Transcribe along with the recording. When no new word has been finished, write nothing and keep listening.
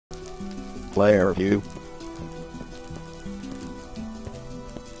Player view.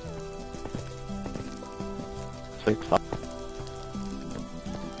 Six up.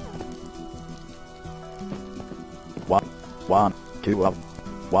 One, two of,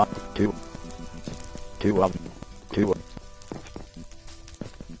 one, two, two of, two.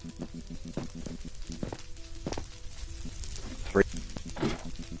 Three,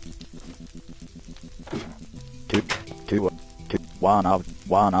 two, two, two, one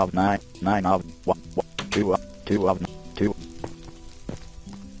of nine, nine of one, two of two.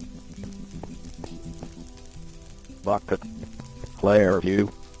 Bucket. Player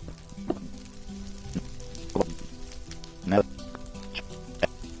view. Net.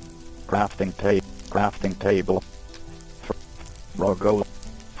 Crafting table. Rogo.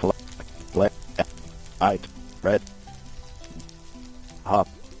 Height. Red. Hop.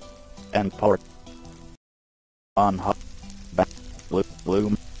 And port. On hop. Back.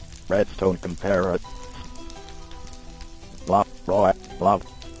 Bloom. Redstone compare it. Love. Raw. Love.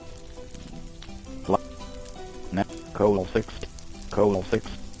 Net. Coal 60. Coal 6.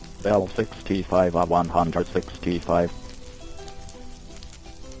 Bell 65 of 165.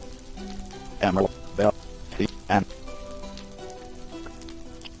 Emerald. Bell. C. And.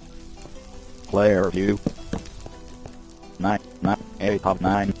 Player view. 9, 8 of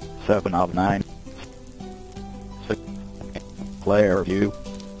 9, 7 of 9. 6. Player view.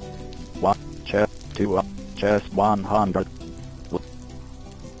 1. Chest. 2 of. Chest 100.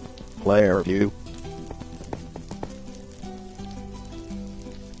 Player view.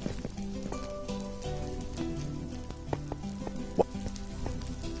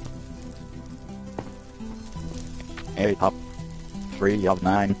 Eight of 3 of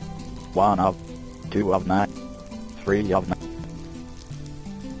 9, 1 of 2 of 9, 3 of 9,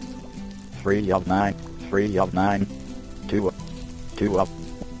 3 of 9, 3 of 9, 2 of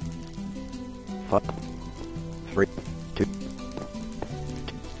 5, 3, 2,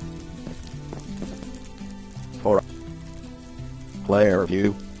 4.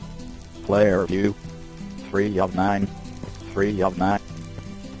 Player view, 3 of 9, 3 of 9,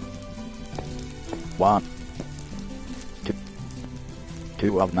 1.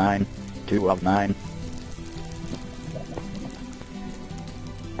 2 of 9, 2 of 9,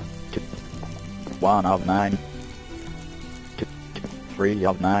 2, 1 of 9, 2, 3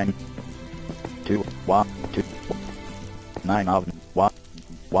 of 9, 2, 1, 2, 9 of 1,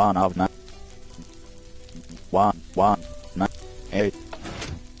 1 of 9, 1, 9, 8,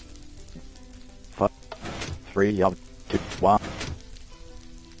 5, 3 of 2, 1,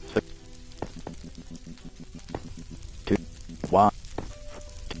 6, 2, 1,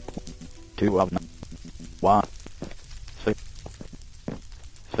 2 of 9, 1, 6,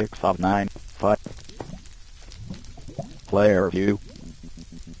 6 of 9, 5. Player view.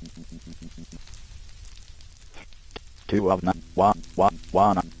 2 of 9, 1, 1,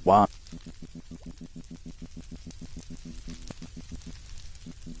 1, 1.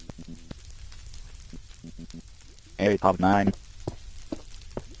 8 of 9,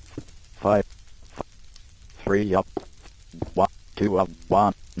 5, 3 of 1, 2 of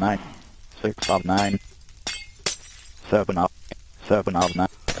 1, 9. 6 of 9, 7 of 9,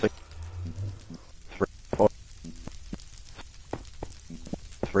 6, 3, 4,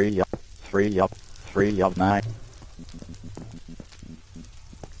 3 of 9.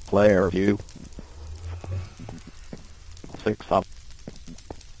 Player view. 6 of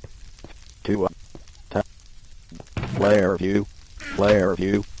 2 of 10. Player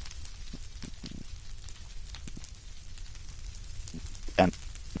view. And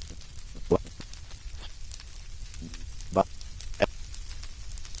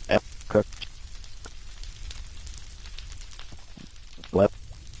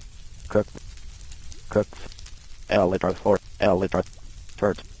cook elytra 4 elytra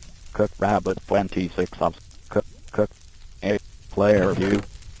church cook rabbit 26 of cook 8 player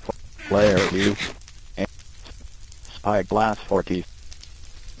view spyglass 40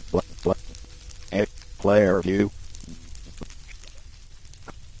 8 player view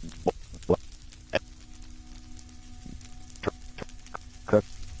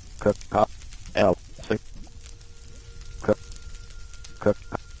cook cop L6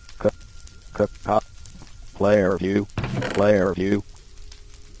 cook cop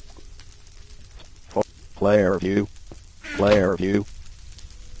player view player view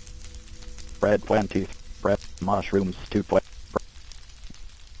bread 20 bread mushrooms 2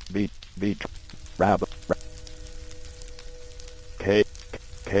 beet rabbit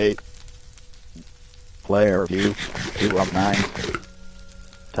cake player view 2 of 9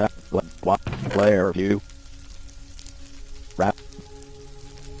 tap 1 player view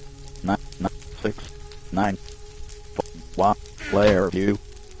 9, 6, 9, 1, player view,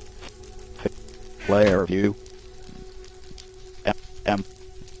 player view, M,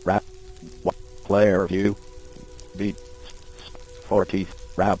 rap, player view, B, 40,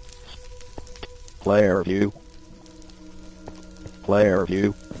 rap, player view,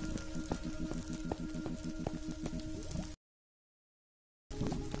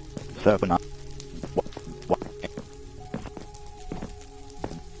 7,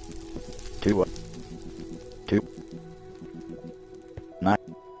 2, 2, 9,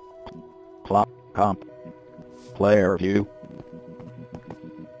 clock, comp, player view,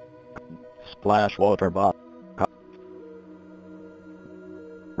 splash water bot,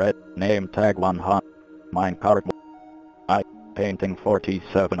 red, name tag 100, minecart, I, painting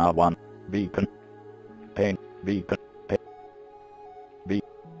 47 of 1, beacon, paint, beacon, B,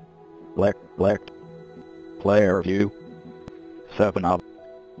 black, player view, 7 of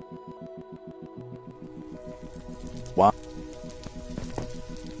 1,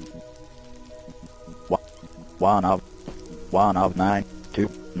 1 of 9, 2,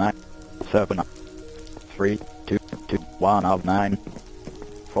 9, 7 of 3, 2, 2, 1 of 9,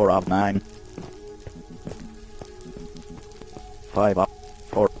 4 of 9, 5 of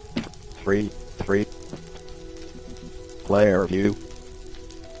 4, 3, 3, player view,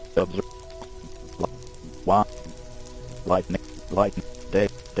 observe, 1, lightning,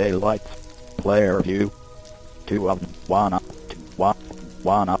 daylight, player view, 2 of 1 of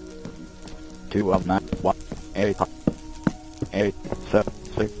 1 of 2 of 9, 1, 8, 8, 7,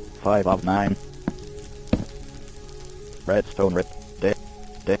 6, 5 of 9, redstone, day,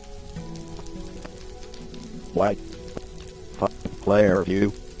 white, player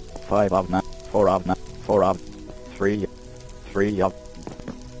view, 5 of 9, 4 of 9, 4 of 3, 3 of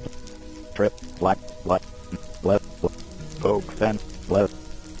trip, black, left, oak fence, left,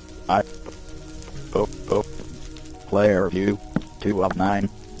 I, oak, player view, 2 of 9,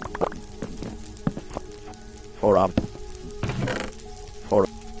 4 of 4,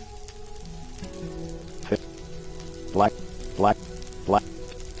 5,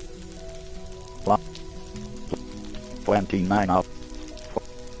 black, 29 of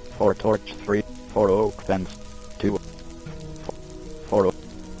 4 torch, 3, 4 oak fence, 2, 4,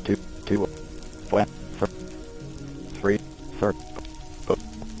 2, 2, 3, 3,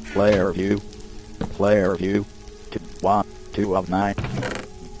 player view, 2, 1, 2 of 9,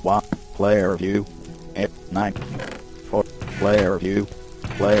 1, player view, 8, 9, 4, player view,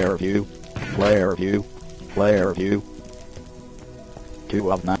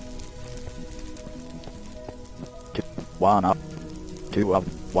 2 of 9, 2, 1 of 2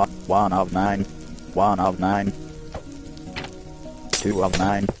 of 1 of 9, 1 of 9, 2 of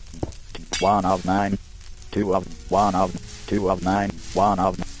 9, 1 of 9, 2 of 1 of 2 of 9, 1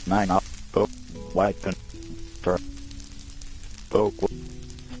 of 9 of oak, white and oak,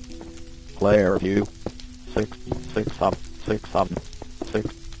 player view, 6 of 6,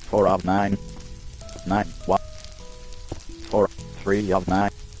 4 of 9, 9, 1, 4, 3 of 9,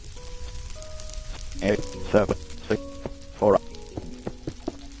 8, 7, 6, 4,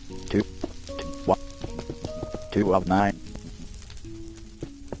 2, 1, 2 of 9,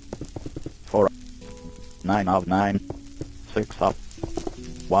 4, 9 of 9, 6 of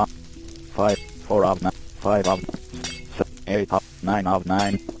 1, 5, 4 of 9, 5 of 8 of 9 of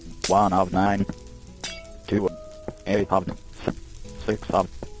 9, 1 of 9, 2, 8 of 6 of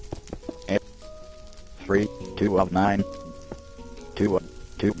 8, 3, 2 of 9, 2,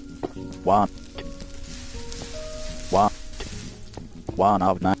 2, 1, 1, 1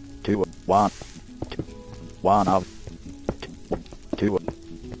 of 9, 2, 1, 1 of 2,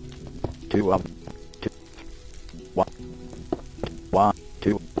 2 of 2, 1,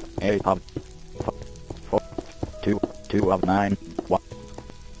 2, 8 of 4, 2, 2 of 9, 1,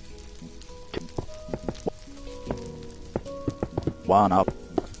 1 of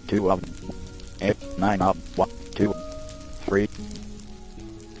 2 of 8, 9 of 1, 2, 3,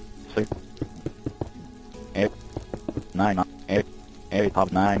 6, 8, 9 of 8, 8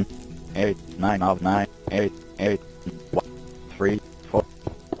 of 9, 8, 9 of 9, 8, 8, 1, 3, 4,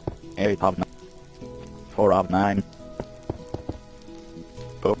 8 of 9, 4 of 9,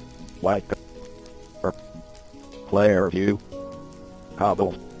 oak, white, player view,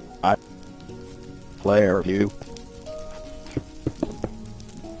 cobble, I, player view,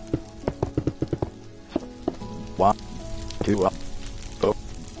 1, 2 up,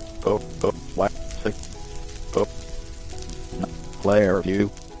 white, 6, up, player view,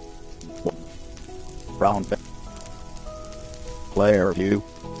 brown, player view,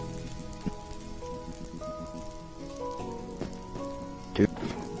 2,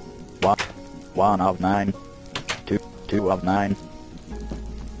 1 of 9, 2, 2 of 9,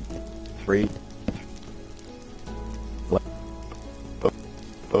 3,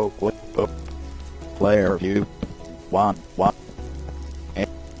 player view, 1, 1, 8,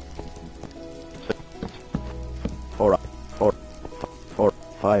 6, 4, 4, 4,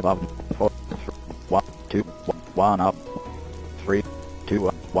 5 of 4, 1, 2, 1 of 3, 2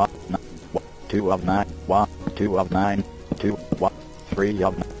 of 1, 2 of 9, 1, 2 of 9, 2, 1, 3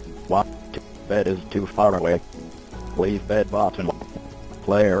 of 9, 1, 2, bed is too far away, leave bed button,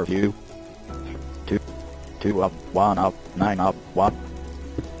 player view, 2, 2 of 1 of 9 of 1,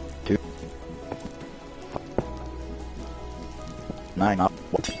 2, 9 of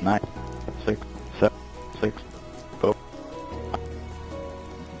 9, 6, 7, 6, 4,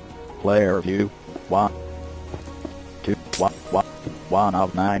 player view, 1, 2, 1, 1, 1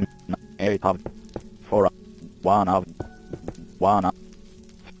 of 9, 8 of 4 of 1 of 1 of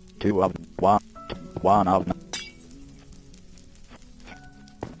 2 of 1, 1 of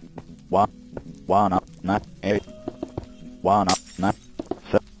 1, 1 of 9, 8, 1 of 9,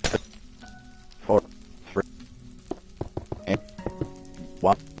 7, 4, 3, 8,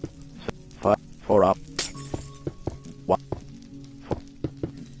 1, 5, 4 of 1,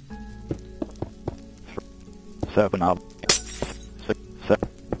 7 of 6, 7,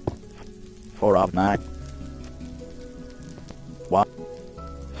 4 of 9, 1,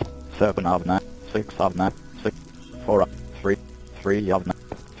 7 of 9, 6 of 9, 6, 4 of 3, 3 of 9,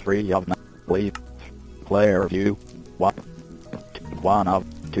 3 of 9, leave, player view, 1, 1 of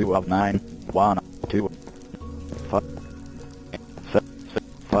 2 of 9, 1 of 2, 5, 7, 6,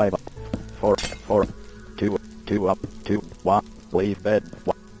 5 of 4, 4, 2, 2 of 2, 1, leave bed,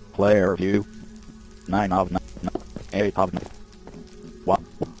 1, player view, 9 of 9, 8 of 9, 1,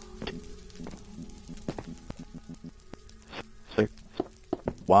 2, 6,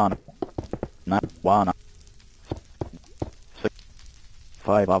 1, 9, 1 of 6,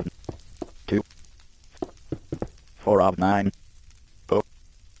 5 of 2, 4 of 9, oh,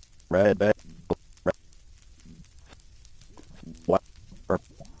 red bed, red, white,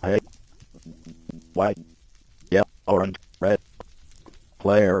 hey, white, yellow, orange, red,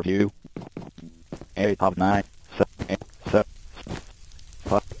 player view, 8 of 9, 7, 7,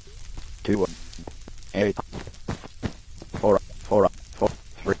 5, 2, 8, 4, 4, 4,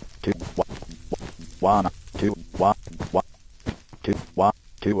 3, 2, 1, 2, 1, 1, 2, 1,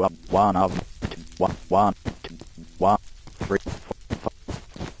 2 of 1 of 2, 1, 1, 2, 1, 3, 4,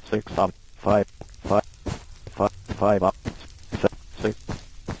 5, 6 of 5, 5, 5, 5 of 6, 6,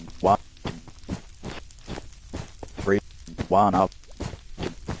 1, 3, 1 of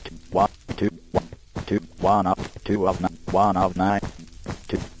 1, 2, 1, 2, 1 of 2 of 9, 1 of 9,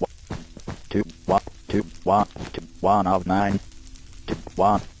 2, 2, 1, 2, 1, 2, 1 of 9, 2,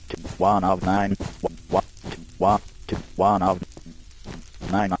 1, 2, 1 of 9, 1, 2, 1, 2, 1 of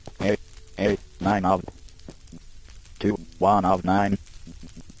 9, 8, 8, 9 of 2, 1 of 9,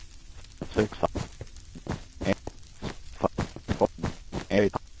 6 of 8, 5, 4,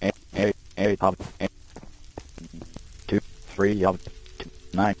 8, 8, 8, 8 of 8, 2, 3 of 2,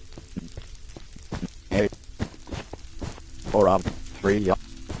 9, 8, 4 of 3 of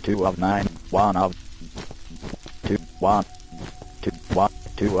 2 of 9, 1 of 2, 1, 2, 1,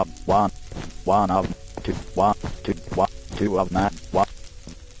 2 of 1, 1 of 2, 1, 2, 1, 2 of 9, 1,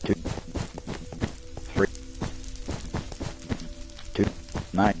 2, 3, 2,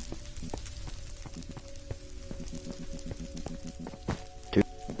 9, 2,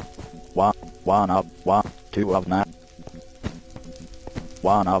 1, 1 of 1, 2 of 9,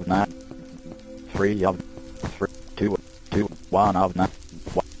 1 of 9, 3 of 3, 2, 2, 1 of 9,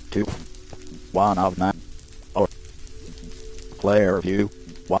 1, 2, 1 of 9, or player view,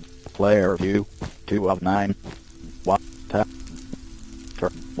 1, player view, 2 of 9, 1, tap,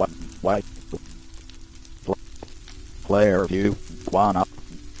 turn, 1, white, player view, 1 of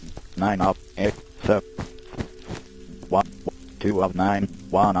 9 of 8, 7, 1, 2 of 9,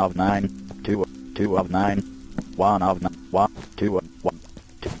 1 of 9, 2, 2 of 9, 1 of 9, 1, 2, 1,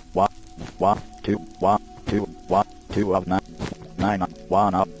 2, 1, 1, 2, 1, 2, 1, 2 of 9, 9 of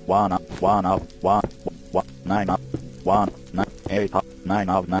 1 of 1 of 1 of 1, 1, 9 of 1, 9, 8 of 9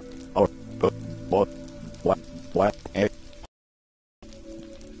 of 9, or, what, 8,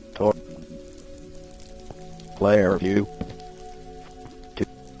 tor, player view, 2,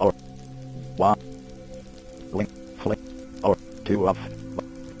 or, 1, link, flick, or, 2 of,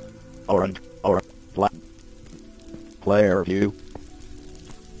 orange, or, black, player view,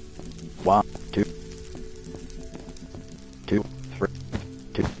 1, 2, 2, 3,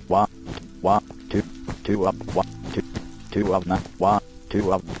 2, 1, 1, 2, 2 of 1, 2, 2 of 9, 1,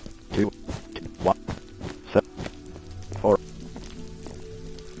 2 of 2, 2, 1, 7, 4.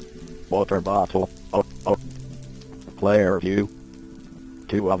 Water bottle, player view,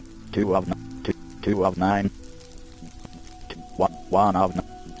 2 of 9, 1 of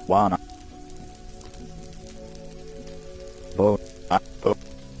 1. Vote,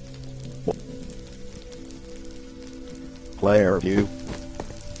 player view,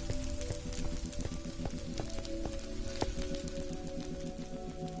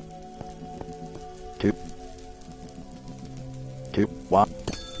 2, 1,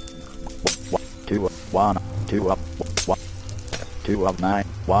 2 of 1, 2 of 1, 2 of 9,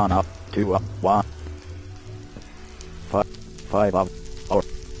 1 of 2 of 1, 5 of or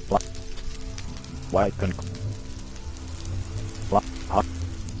white con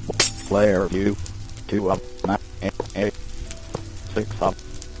player view, 2 of 9, 8, 6 of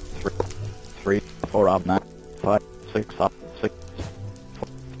 3, 4 of 9, 5, 6 of 6,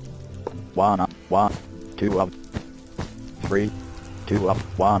 1 of 1, 2 of 3, 2 of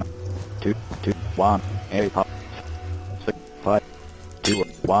 1, 2, 1, 8 of 6, 5, 2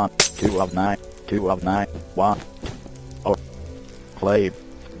 of 1, 2 of 9, 2 of 9, 1, or clave,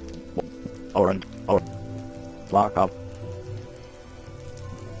 orange, or block of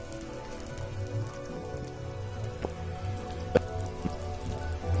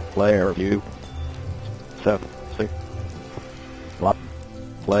player view, 7, 6, block,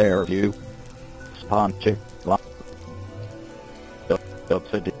 player view, sponge, block,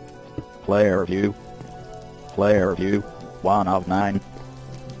 subsidy, player view, 1 of 9,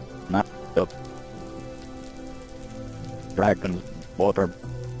 9, dragons, water,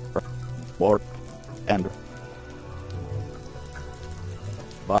 warp, and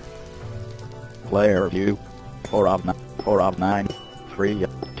player view, 4 of 9, 3,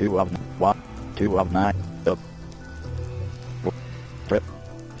 2 of 1, 2 of 9, trip,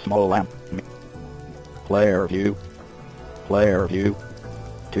 small lamp, player view,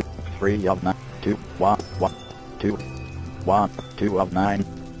 2, 3 of 9, 2, 1, 1, 2, 1, 2 of 9,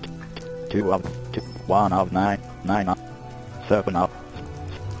 2 of 2, 1 of 9, 9 of 7 of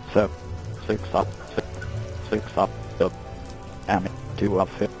 7, 6 of 6 of and 2 of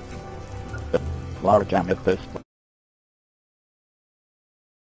 5, large amethyst.